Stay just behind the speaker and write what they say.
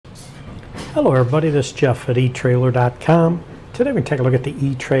Hello everybody, this is Jeff at etrailer.com. Today we're going to take a look at the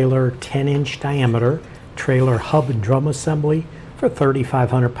eTrailer 10-inch diameter trailer hub and drum assembly for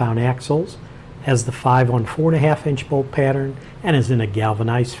 3,500 pound axles. Has the 5 on 4.5 inch bolt pattern and is in a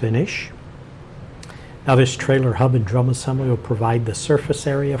galvanized finish. Now this trailer hub and drum assembly will provide the surface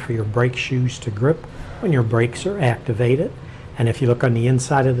area for your brake shoes to grip when your brakes are activated. And if you look on the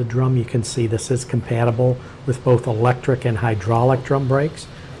inside of the drum, you can see this is compatible with both electric and hydraulic drum brakes.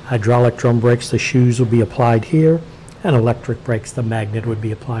 Hydraulic drum brakes, the shoes will be applied here, and electric brakes, the magnet would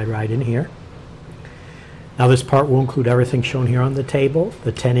be applied right in here. Now this part will include everything shown here on the table: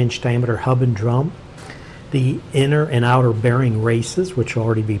 the 10-inch diameter hub and drum, the inner and outer bearing races, which will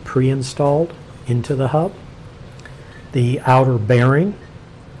already be pre-installed into the hub, the outer bearing,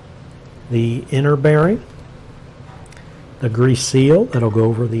 the inner bearing, the grease seal that'll go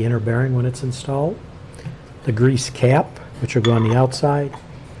over the inner bearing when it's installed, the grease cap, which will go on the outside,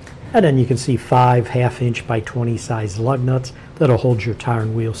 and then you can see 5 1/2-inch by 20 size lug nuts that'll hold your tire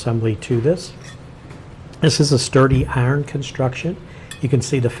and wheel assembly to this. This is a sturdy iron construction. You can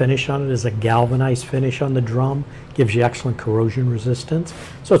see the finish on it is a galvanized finish on the drum. Gives you excellent corrosion resistance,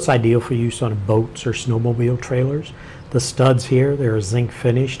 so it's ideal for use on boats or snowmobile trailers. The studs here, they're a zinc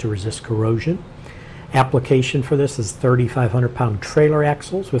finish to resist corrosion. Application for this is 3,500 pound trailer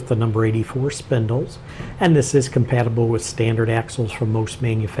axles with the number 84 spindles, and this is compatible with standard axles from most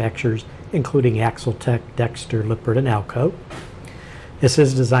manufacturers, including Axletech, Dexter, Lippert, and Alco. This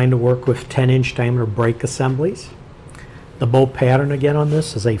is designed to work with 10-inch diameter brake assemblies. The bolt pattern again on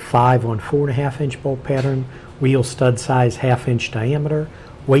this is a 5 on 4.5 inch bolt pattern, wheel stud size 1/2 inch diameter.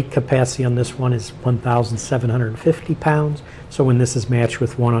 Weight capacity on this one is 1,750 pounds, so when this is matched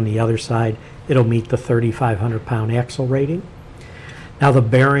with one on the other side, it'll meet the 3,500 pound axle rating. Now the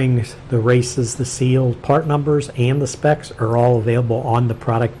bearings, the races, the seal, part numbers, and the specs are all available on the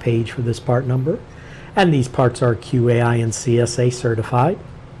product page for this part number, and these parts are QAI and CSA certified.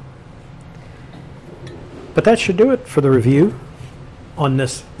 But that should do it for the review on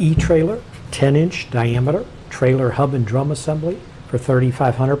this eTrailer 10-inch diameter trailer hub and drum assembly for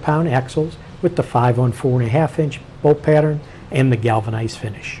 3,500 pound axles with the 5 on 4.5 inch bolt pattern and the galvanized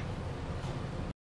finish.